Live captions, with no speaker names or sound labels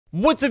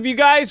What's up, you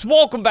guys?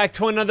 Welcome back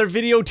to another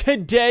video.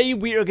 Today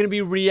we are going to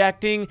be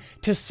reacting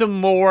to some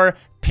more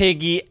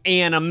Piggy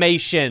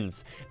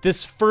animations.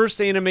 This first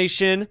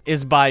animation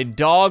is by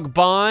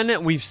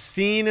Dogbon. We've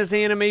seen his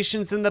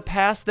animations in the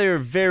past. They're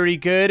very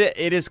good.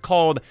 It is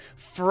called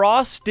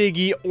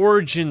Frostiggy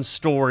Origin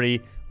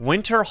Story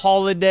Winter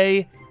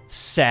Holiday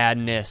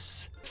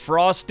Sadness.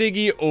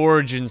 Frostiggy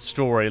Origin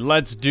Story.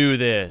 Let's do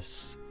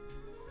this.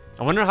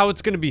 I wonder how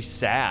it's going to be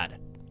sad.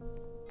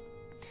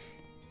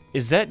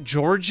 Is that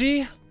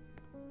Georgie?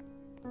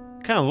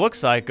 Kind of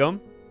looks like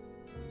him.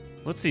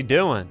 What's he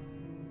doing?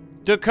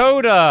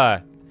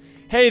 Dakota!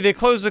 Hey, they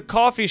closed a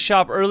coffee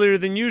shop earlier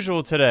than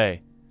usual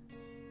today.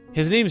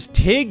 His name's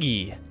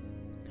Tiggy.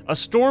 A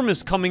storm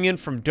is coming in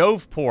from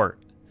Doveport.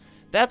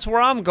 That's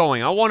where I'm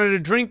going. I wanted a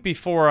drink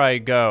before I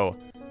go.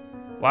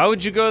 Why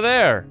would you go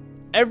there?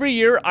 Every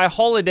year, I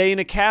holiday in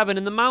a cabin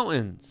in the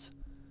mountains.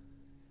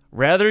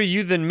 Rather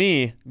you than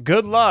me.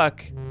 Good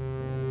luck.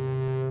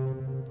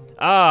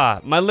 Ah,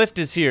 my lift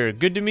is here.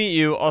 Good to meet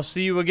you. I'll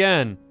see you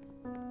again.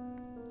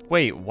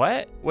 Wait,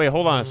 what? Wait,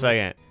 hold on a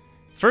second.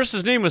 First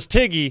his name was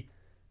Tiggy.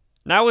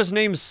 Now his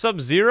name's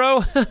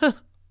Sub-Zero?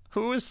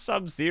 Who is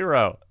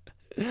Sub-Zero?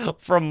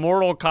 From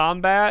Mortal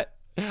Kombat?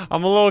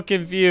 I'm a little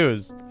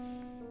confused.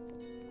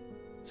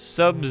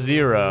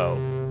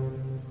 Sub-Zero.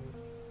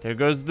 There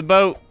goes the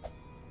boat.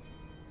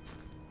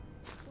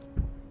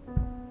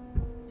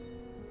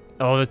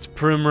 Oh, that's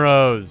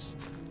Primrose.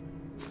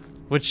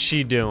 What's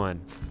she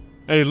doing?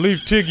 Hey,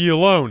 leave Tiggy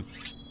alone.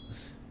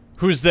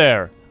 Who's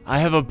there? I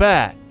have a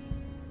bat.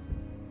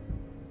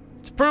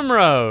 It's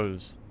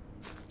Primrose.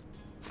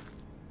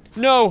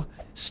 No,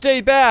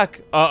 stay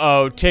back.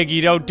 Uh-oh, Tiggy,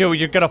 don't do it.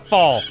 You're gonna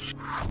fall.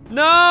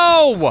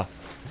 No!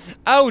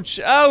 Ouch,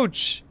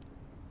 ouch.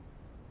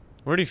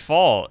 Where'd he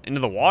fall? Into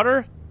the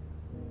water?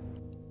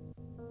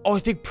 Oh, I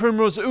think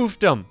Primrose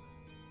oofed him.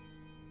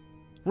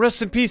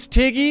 Rest in peace,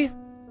 Tiggy.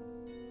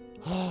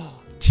 Oh.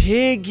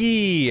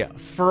 Tiggy,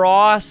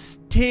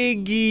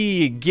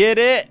 Frostiggy, get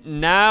it?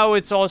 Now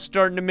it's all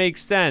starting to make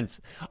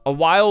sense. A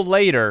while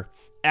later,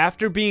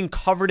 after being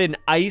covered in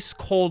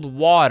ice-cold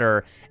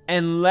water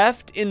and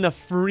left in the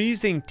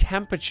freezing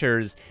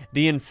temperatures,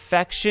 the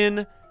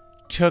infection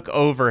took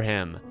over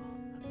him.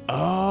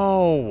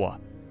 Oh,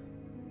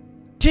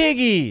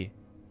 Tiggy!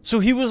 So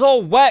he was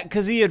all wet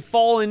because he had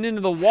fallen into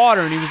the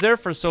water and he was there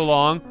for so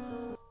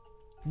long.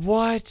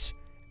 What?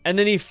 And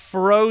then he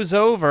froze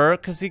over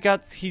because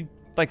he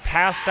like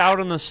passed out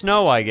in the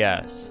snow, I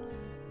guess.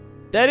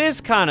 That is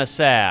kind of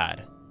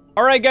sad.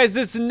 All right, guys,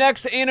 this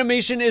next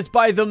animation is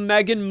by the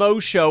Megan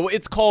Mo Show.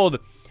 It's called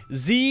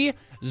Z,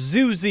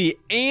 Zuzi,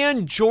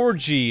 and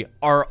Georgie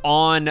are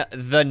on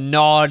the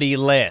naughty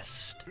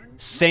list.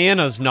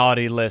 Santa's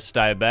naughty list,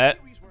 I bet.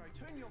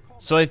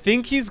 So I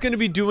think he's gonna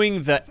be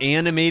doing the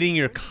animating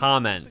your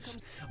comments.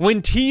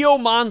 When Tio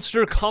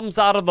Monster comes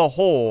out of the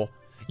hole,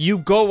 you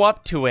go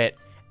up to it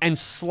and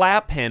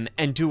slap him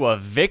and do a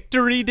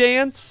victory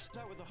dance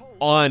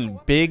on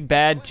Big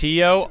Bad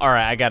Tio. All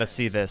right, I gotta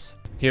see this.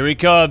 Here he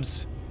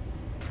comes.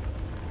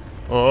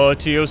 Oh,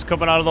 Tio's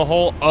coming out of the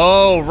hole.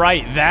 Oh,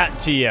 right, that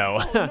Tio.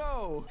 Oh,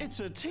 no, it's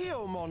a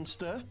Tio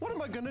monster. What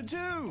am I gonna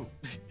do?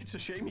 It's a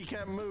shame he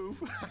can't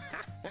move.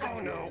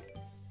 Oh, no.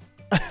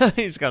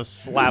 He's gonna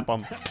slap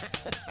him.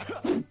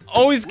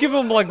 Oh, he's giving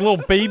him like little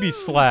baby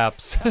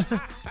slaps.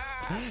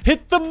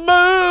 Hit the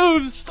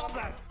moves! Stop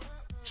that!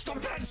 Stop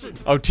dancing!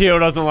 Oh, Tio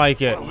doesn't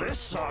like it. Well, this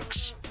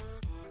sucks.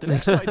 The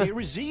next idea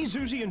is Z,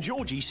 Zuzi, and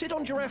Georgie sit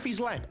on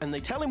Giraffe's lap and they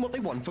tell him what they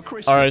want for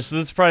Christmas. Alright, so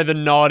this is probably the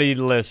naughty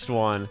list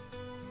one.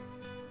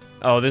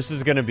 Oh, this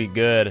is gonna be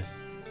good.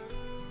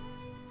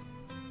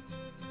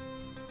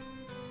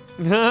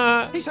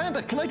 Hey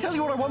Santa, can I tell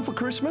you what I want for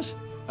Christmas?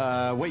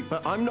 Wait,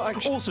 but I'm not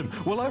actually awesome.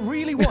 Well, I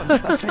really want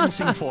a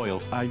fencing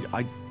foil.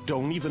 I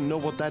don't even know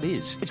what that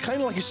is. It's kind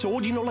of like a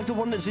sword, you know, like the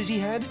one that Zizzy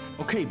had.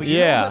 Okay, but you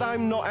know that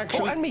I'm not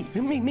actually. Oh, and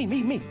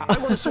me. I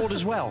want a sword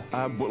as well.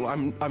 Well,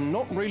 I'm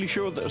not really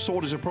sure that a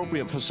sword is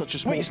appropriate for such a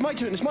small. Wait, it's my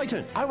turn. It's my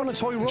turn. I want a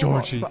toy robot,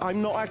 Georgie. but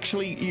I'm not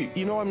actually.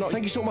 You know, I'm not.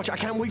 Thank you so much. I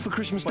can't wait for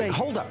Christmas Day. Wait,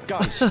 hold up,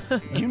 guys.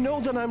 You know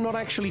that I'm not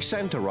actually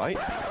Santa, right?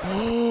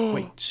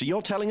 Wait, so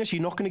you're telling us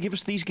you're not going to give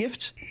us these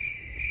gifts?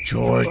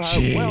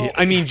 Georgie. Well,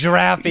 I mean,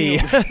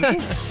 Giraffe.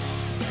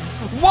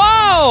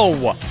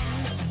 Whoa!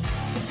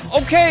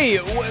 Okay,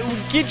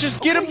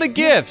 just get him the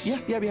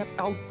gifts. Yeah.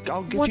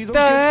 I'll get what you those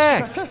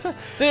the gifts. heck?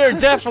 They're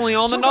definitely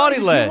on the naughty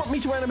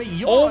list.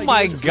 Oh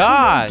my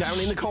gosh.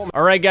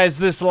 All right, guys,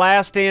 this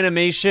last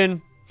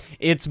animation,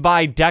 it's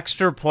by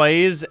Dexter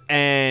Plays,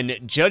 and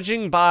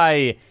judging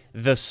by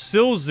the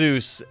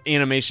Silzeus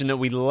animation that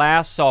we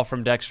last saw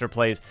from Dexter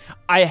Plays,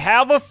 I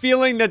have a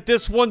feeling that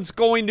this one's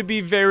going to be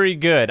very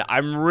good.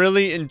 I'm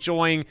really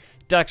enjoying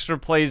Dexter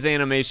Plays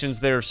animations.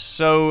 They're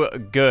so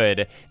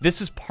good.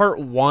 This is part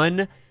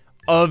 1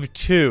 of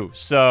 2,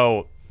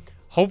 so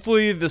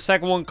hopefully the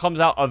second one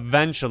comes out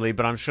eventually,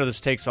 but I'm sure this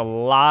takes a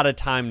lot of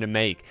time to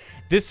make.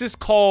 This is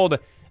called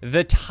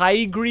The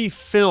TIGRY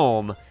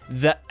Film,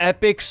 The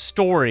Epic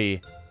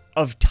Story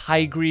of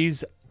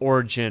TIGRY's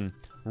Origin.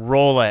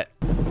 Roll it.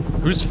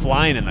 Who's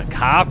flying in the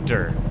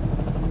copter?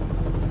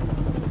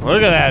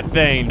 Look at that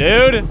thing,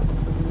 dude.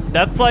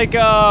 That's like,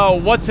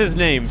 what's his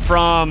name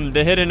from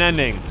The Hidden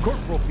Ending?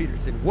 Corporal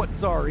Peterson,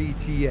 what's our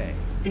ETA?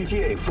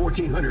 ETA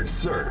 1400,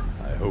 sir.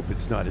 I hope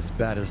it's not as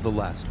bad as the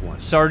last one.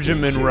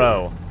 Sergeant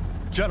Monroe.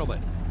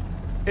 Gentlemen,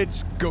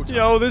 it's go time.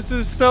 Yo, this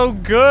is so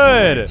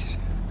good. Right.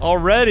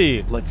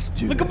 Already. Let's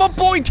do Look this. at my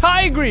boy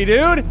TIGRY,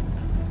 dude.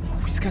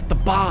 He's got the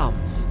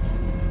bombs.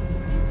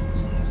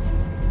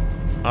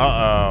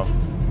 Uh-oh.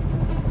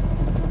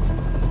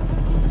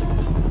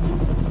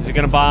 Is he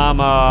gonna bomb,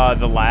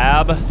 the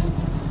lab?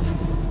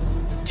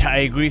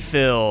 TIGRY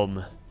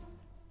film.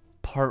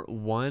 Part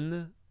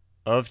 1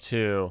 of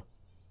 2.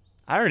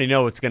 I already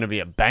know it's gonna be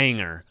a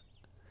banger.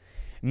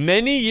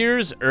 Many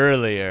years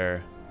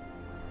earlier.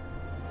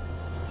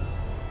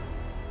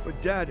 But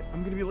Dad,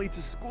 I'm gonna be late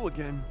to school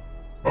again.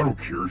 I don't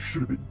care, it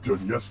should have been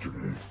done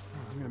yesterday.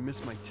 I'm gonna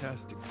miss my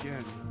test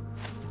again.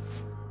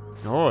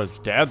 Oh, his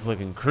dad's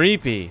looking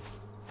creepy.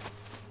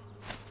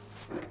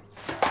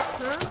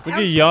 Huh? Look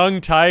at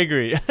young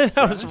TIGRY.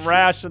 That was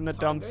Rash in the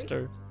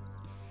dumpster.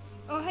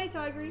 Oh, hey,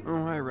 TIGRY.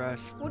 Oh, hi, Rash.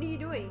 What are you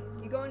doing?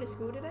 You going to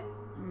school today?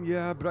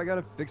 Yeah, but I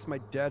gotta fix my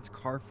dad's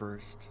car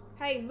first.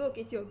 Hey, look,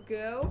 it's your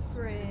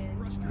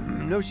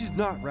girlfriend. No, she's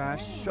not,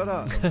 Rash. Shut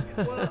up.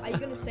 Well, are you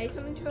gonna say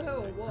something to her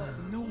or what?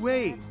 No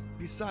way.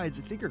 Besides,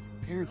 I think her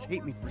parents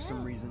hate me for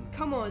some reason.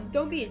 Come on,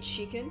 don't be a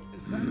chicken.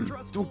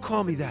 Don't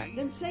call me that.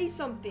 Then say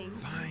something.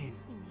 Fine.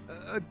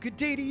 A good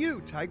day to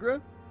you,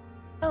 Tigra.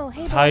 Oh,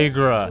 hey,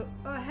 TIGRA.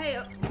 Hey,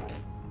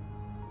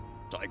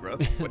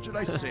 Tigra, what should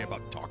I say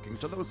about talking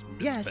to those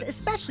misfits? Yes,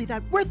 especially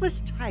that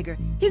worthless tiger.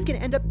 He's gonna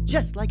end up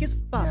just like his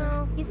father.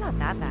 No, he's not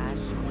that bad.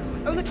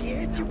 Oh, look,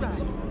 dear, it's your ride.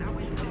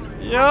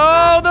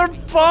 Yo, they're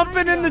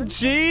bumping in the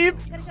Jeep.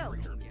 Gotta go.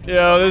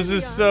 Yo, this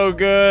is so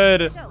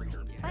good. Go.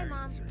 Bye,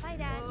 Mom. Bye,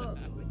 Dad.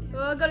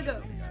 gotta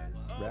go.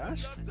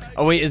 Rash?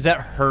 Oh, wait, is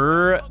that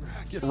her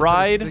Guess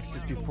ride? I better fix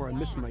this before I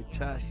miss my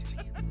test.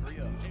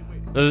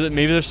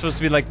 Maybe they're supposed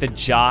to be like the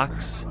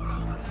jocks.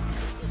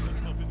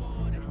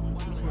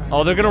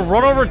 Oh, they're gonna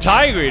run over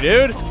TIGRY,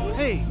 dude.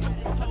 Hey,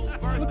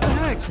 what the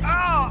heck?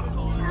 Ah!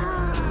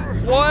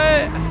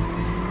 What?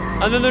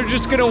 And then they're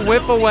just gonna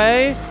whip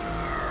away?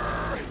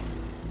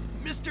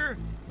 Mister!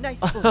 Nice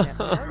pull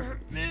there.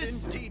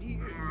 Miss!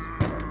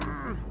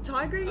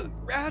 TIGRY?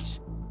 Rash?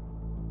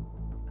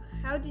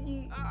 How did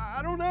you...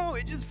 I don't know,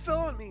 it just fell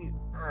on me.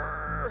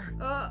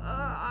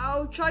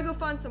 I'll try go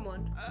find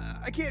someone.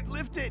 I can't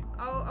lift it.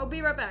 I'll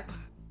be right back.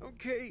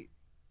 Okay.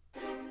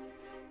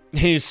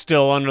 He's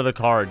still under the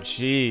car,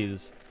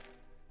 jeez.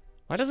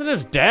 Why doesn't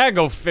his dad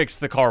go fix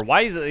the car?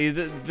 Why is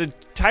it, the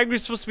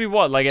TIGRY's supposed to be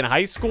what, like in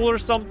high school or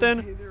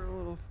something? Hey there,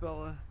 little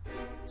fella.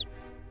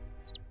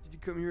 Did you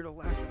come here to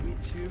laugh at me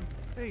too?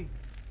 Hey.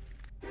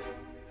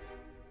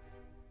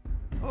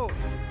 Oh.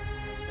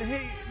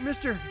 Hey,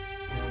 mister.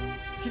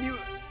 Can you...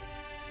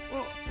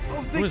 Oh,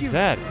 thank you. Who is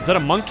that? Is that a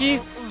monkey?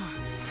 It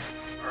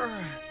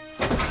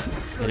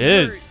Really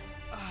is.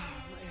 hurt.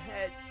 My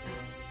head.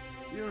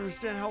 You don't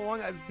understand how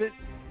long I've been...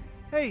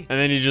 Hey. And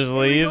then he just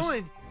where are you leaves.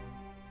 going?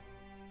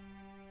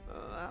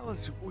 That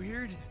was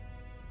weird.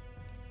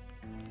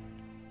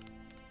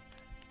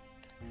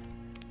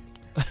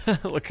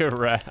 Look at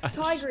Rash.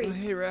 TIGRY. Oh,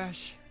 hey,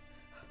 Rash.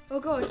 Oh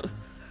god.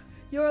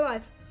 You're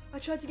alive. I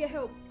tried to get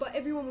help, but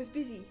everyone was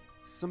busy.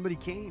 Somebody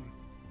came.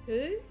 Who?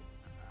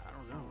 I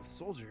don't know, a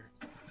soldier.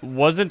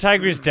 Wasn't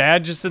TIGRY's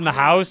dad just in the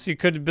house? He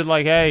could have been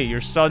like, hey,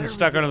 your son's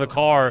stuck under the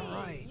car.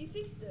 Right. You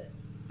fixed it.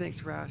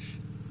 Thanks, Rash.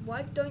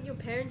 Why don't your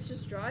parents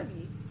just drive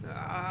you?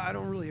 I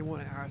don't really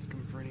want to ask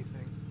him for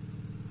anything.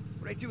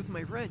 What'd I do with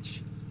my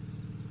wrench?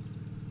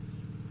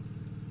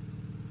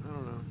 I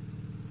don't know.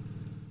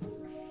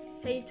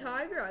 Hey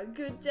Tiger,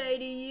 good day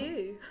to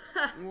you.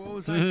 What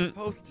was I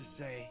supposed to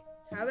say?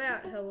 How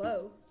about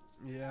hello?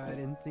 Yeah, I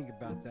didn't think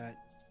about that.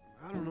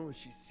 I don't know what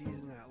she sees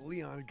in that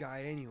Leon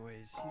guy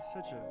anyways. He's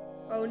such a...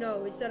 Oh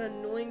no, it's that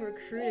annoying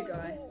recruiter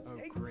guy. Oh,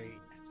 great.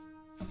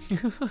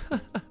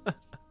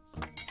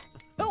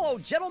 Hello,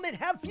 gentlemen.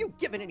 Have you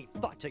given any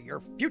thought to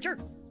your future?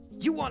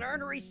 You want to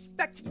earn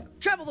respect,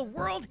 travel the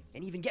world,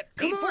 and even get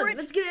paid Come for on, it?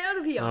 let's get out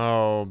of here.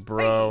 Oh,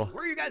 bro. Hey,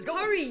 where are you guys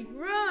going? Hurry,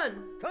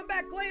 run. Come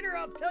back later.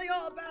 I'll tell you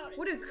all about it.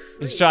 What a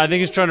I think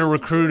he's trying to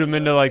recruit him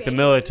into like the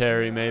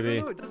military, I don't maybe.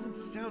 know, it doesn't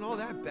sound all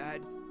that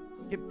bad.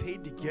 Get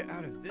paid to get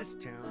out of this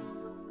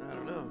town. I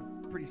don't know.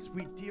 Pretty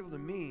sweet deal to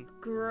me.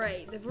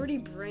 Great, they've already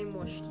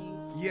brainwashed you.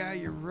 Yeah,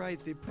 you're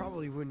right. They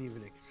probably wouldn't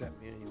even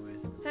accept me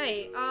anyways.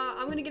 Hey,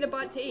 I'm gonna get a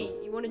bite to eat.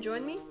 You wanna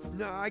join me?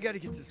 No, I gotta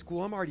get to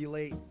school. I'm already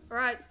late.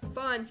 Alright,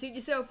 fine, suit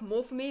yourself.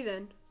 More for me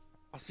then.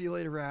 I'll see you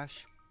later,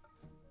 Rash.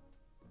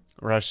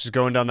 Rash is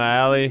going down the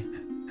alley.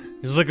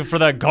 He's looking for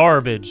that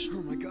garbage.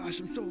 Oh my gosh,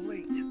 I'm so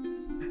late.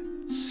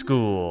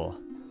 School.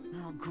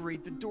 Oh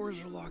great, the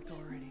doors are locked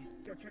already.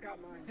 Go check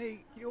out mine.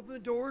 Hey, can you open the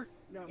door?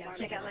 No,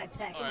 check out my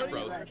pack. All right,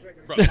 bros.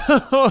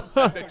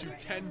 I bet you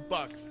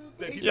 $10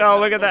 that he Yo,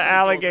 look at the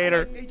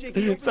alligator. AJ,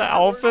 can you Is that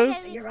open the door?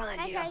 Alphys? You're on,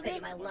 dude. I'll pay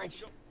my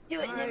lunch. Do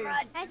it,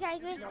 Nimrod. Hi,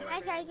 Tigry. Hi,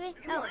 Tigry.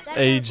 Oh, that's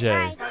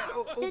AJ.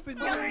 Open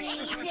the door.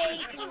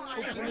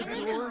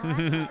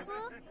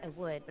 I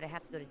would, but I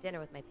have to go to dinner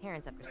with my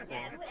parents after school.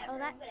 Oh,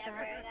 that sucks.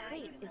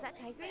 Wait, is that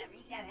Tigry?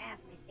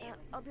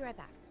 I'll be right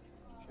back.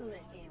 Tuna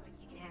sandwich.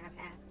 You can have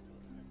half.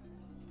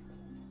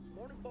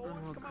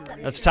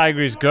 That's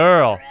Tigry's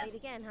girl. Wait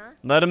again, huh?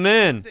 Let him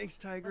in. Thanks,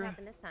 What Tigra.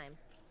 happened this time?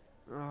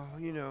 Oh,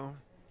 you know,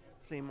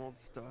 same old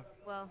stuff.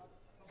 Well,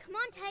 Come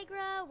on,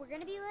 Tigra. We're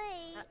gonna be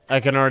late. I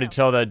can already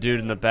tell that dude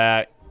in the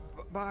back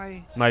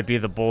Bye. might be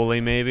the bully,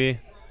 maybe.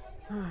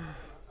 All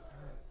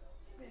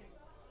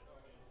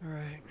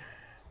right.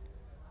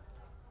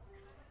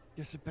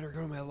 Guess I better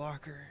go to my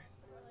locker.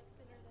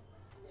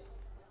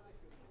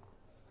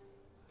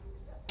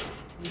 At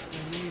least I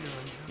made her.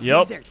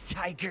 Yup. Hey there,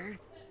 Tiger.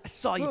 I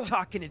saw you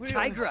talking to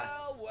Tigra.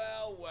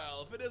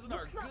 Well, if it isn't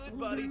our good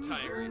buddy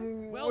Tiger.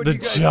 Well, The you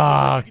guys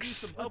jocks. need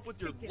some help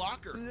with your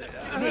locker. Maybe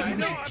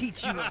we should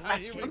teach you a lesson.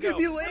 Here we I'm go. gonna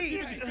be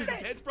late. His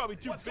head's probably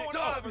too big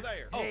over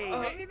there.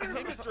 Hey,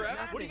 Mr.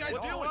 F, what are you guys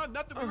doing?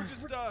 Nothing. We were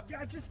just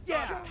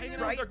hanging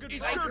out with our good.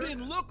 It sure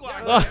didn't look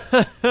like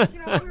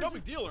that. No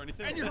big deal or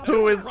anything.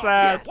 Who is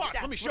that? Watch,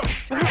 let me show you.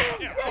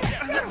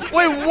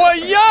 Wait, what?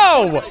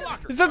 Yo!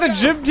 Is that the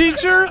gym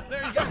teacher?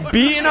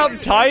 Beating up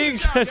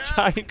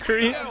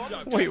Tigry?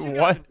 Wait,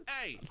 what?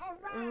 Hey.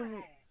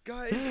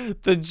 Guys,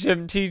 The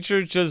gym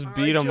teacher just all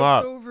beat right, him joke's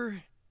up.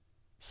 Over.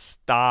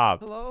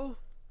 Stop. Hello?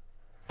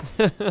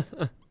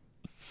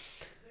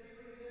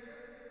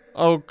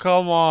 Oh,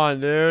 come on,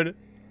 dude.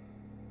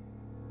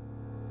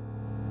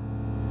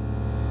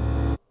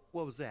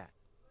 What was that?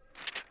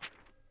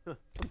 Huh,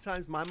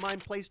 sometimes my mind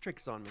plays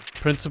tricks on me.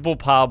 Principal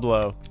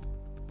Pablo.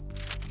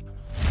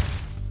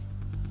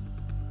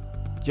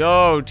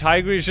 Yo,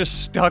 Tigry's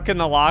just stuck in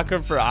the locker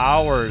for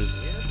hours.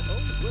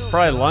 It's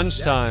probably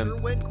lunchtime. That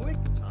sure went quick.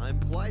 Time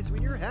flies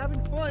when you're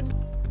having fun.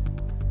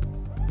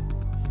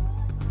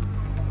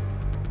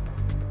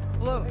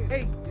 Hello?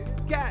 Hey,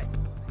 cat.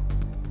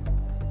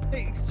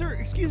 Hey, sir,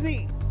 excuse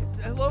me.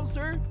 Hello,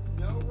 sir?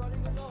 No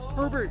running along.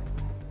 Herbert,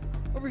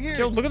 over here.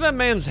 Yo, look at that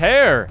man's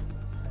hair.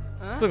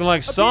 It's looking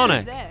like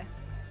Sonic.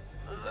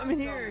 I'm in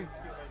here.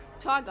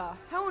 Tiger,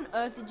 how on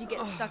earth did you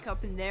get stuck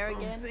up in there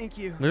again? Thank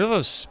you. Look at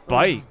those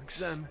spikes.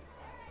 Them.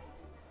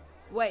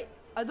 Wait,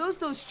 are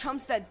those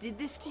chumps that did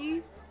this to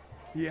you?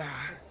 Yeah,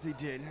 they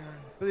did.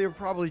 But they were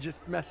probably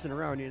just messing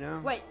around, you know?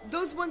 Wait,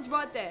 those ones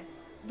right there.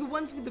 The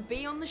ones with the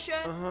bee on the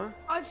shirt? Uh-huh.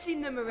 I've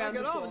seen them around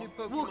got all the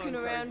before. new Pokemon Walking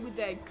around with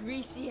their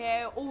greasy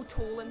hair, all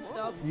tall and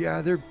stuff.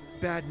 Yeah, they're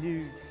bad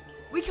news.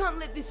 We can't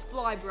let this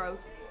fly, bro.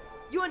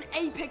 You're an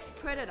apex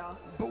predator.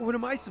 But what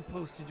am I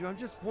supposed to do? I'm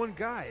just one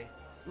guy.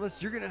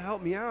 Unless you're gonna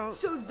help me out.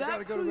 So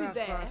that crew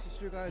there.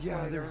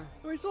 Yeah, they're...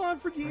 We saw him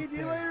for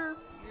D&D later.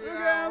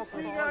 Yeah, I'll see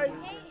you guys.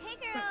 Hey,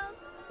 girls.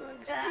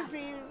 Excuse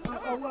me.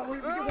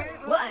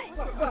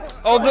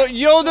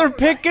 Oh, they're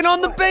picking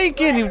on the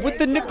bacon with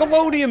the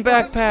Nickelodeon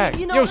backpack.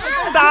 You know, Yo,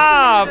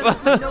 stop.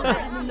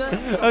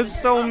 That's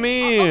That's so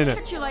mean.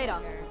 catch you later.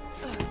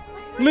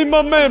 Leave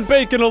my man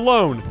Bacon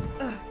alone.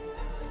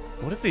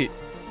 What is he?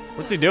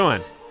 What's he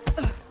doing?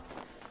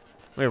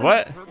 Wait,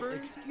 what?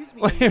 Excuse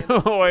me. Wait,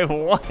 what?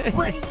 what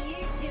are you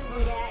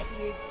doing at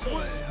your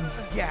cave?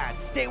 Yeah,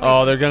 stay away Oh,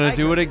 from they're gonna Tiger.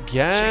 do it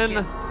again.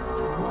 Chicken.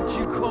 What'd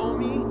you call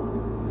me?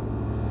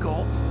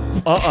 Gulp.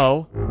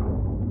 Uh-oh.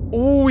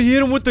 Oh, he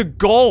hit him with the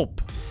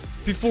gulp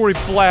before he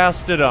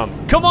blasted him.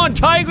 Come on,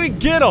 Tigry,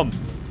 get him.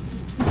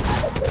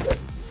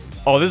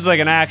 Oh, this is like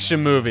an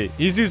action movie.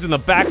 He's using the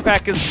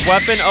backpack as his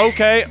weapon.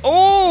 Okay.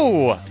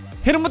 Oh,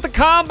 hit him with the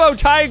combo,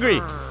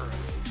 Tigry.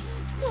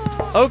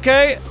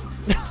 Okay.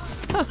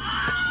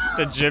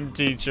 The gym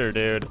teacher,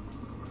 dude.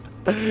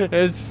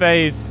 His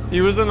face.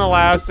 He was in the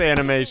last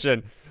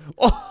animation.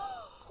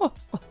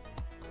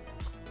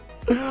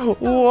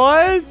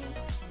 What?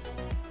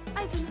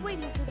 I've been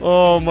waiting for this.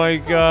 Oh my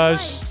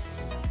gosh.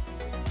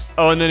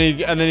 Oh, and then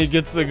he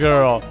gets the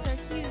girl. Biceps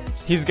are huge.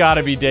 He's got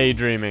to be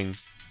daydreaming.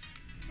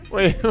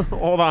 Wait,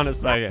 hold on a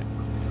second.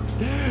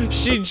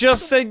 She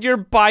just said your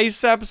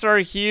biceps are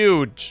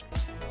huge.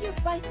 Your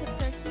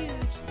biceps are huge.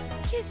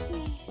 Kiss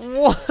me.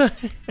 What?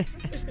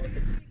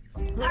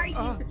 Are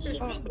you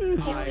even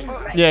doing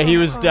right? Yeah, he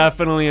was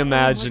definitely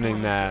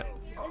imagining that.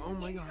 Oh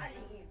my god.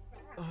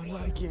 Oh,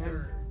 not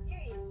again.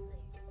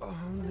 Oh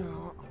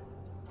no.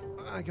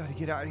 I gotta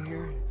get out of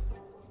here.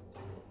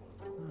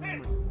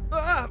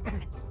 Ah!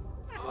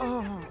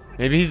 Oh.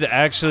 Maybe he's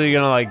actually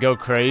gonna like go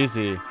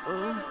crazy.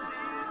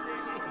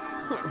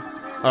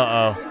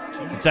 Uh-oh.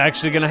 It's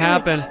actually gonna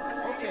happen.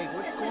 Okay,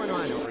 what's going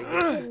on over here?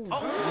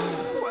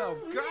 Well,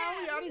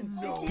 golly, I didn't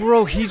know.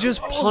 Bro, he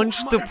just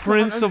punched the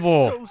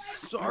principal. I'm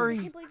so sorry.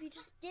 I can't believe you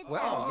just did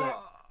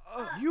Well,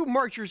 you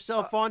marked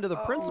yourself onto the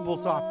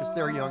principal's office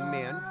there, young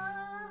man.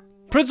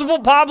 Principal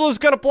Pablo's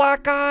got a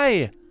black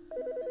eye.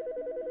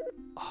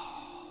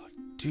 Oh,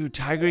 dude,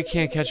 Tigry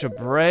can't catch a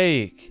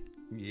break.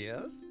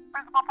 Yes?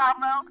 Principal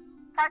Pablo,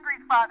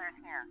 Tigry's father's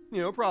here.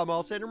 No problem,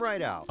 I'll send him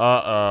right out.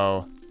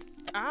 Uh-oh.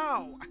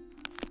 Ow!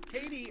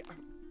 Katie,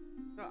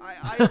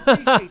 I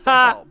appreciate the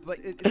help, but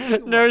it's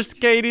too Nurse much.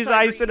 Katie's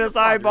Tigry, icing your his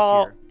father's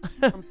eyeball. here.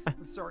 I'm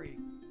sorry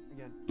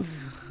again.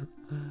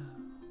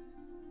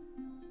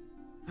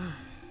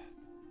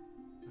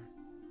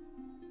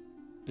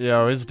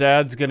 Yo, his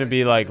dad's gonna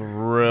be like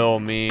real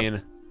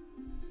mean.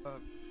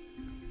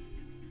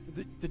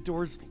 The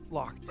door's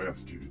locked. I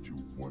asked you to do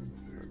one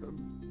thing.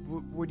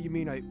 What do you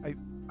mean?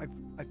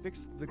 I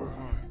fixed the car.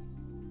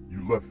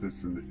 You left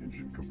this in the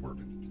engine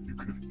compartment. You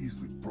could have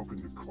easily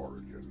broken the car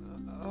again.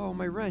 Oh,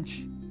 my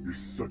wrench. You're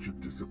such a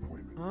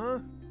disappointment. Huh?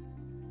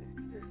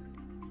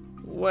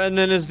 And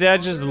then his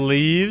dad just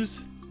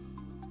leaves?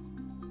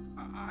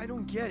 I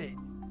don't get it.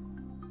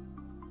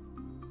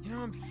 You know,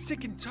 I'm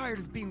sick and tired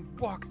of being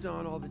walked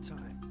on all the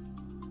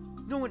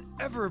time. No one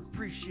ever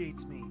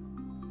appreciates me.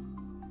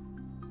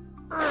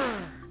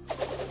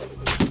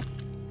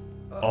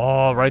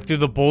 Oh, right through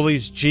the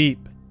bully's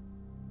Jeep.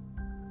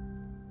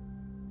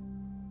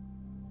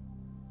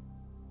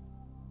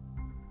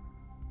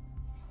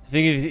 I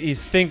think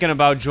he's thinking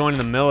about joining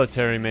the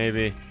military,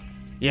 maybe.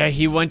 Yeah,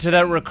 he went to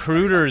that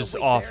recruiter's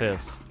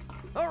office.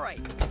 All right,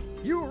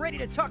 you ready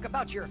to talk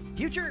about your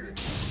future?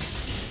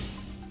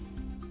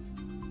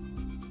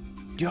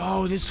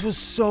 Yo, this was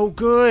so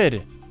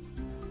good.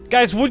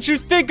 Guys, what'd you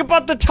think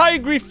about the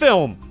TIGRY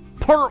film?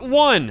 Part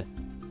 1.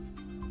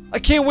 I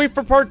can't wait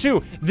for part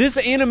 2. This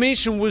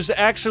animation was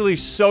actually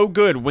so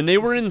good. When they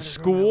were in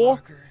school,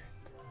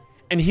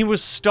 and he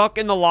was stuck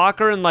in the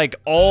locker, and like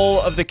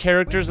all of the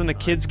characters and the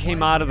kids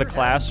came out of the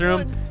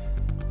classroom.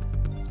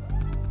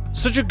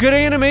 Such a good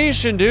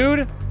animation,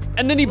 dude.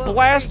 And then he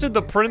blasted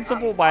the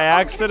principal by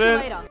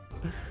accident.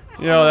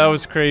 Yo, that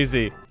was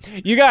crazy.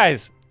 You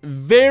guys,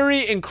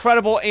 very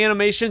incredible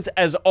animations.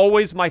 As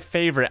always, my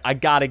favorite. I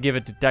gotta give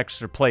it to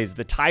Dexter Plays.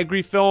 The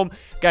TIGRY film.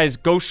 Guys,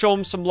 go show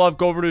him some love.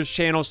 Go over to his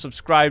channel.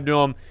 Subscribe to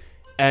him.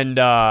 And,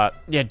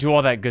 yeah, do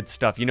all that good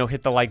stuff. You know,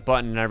 hit the like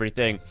button and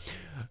everything.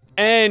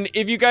 And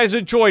if you guys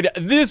enjoyed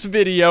this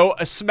video,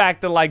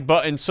 smack the like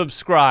button,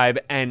 subscribe,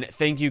 and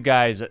thank you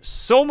guys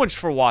so much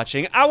for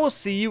watching. I will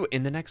see you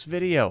in the next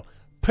video.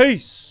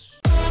 Peace!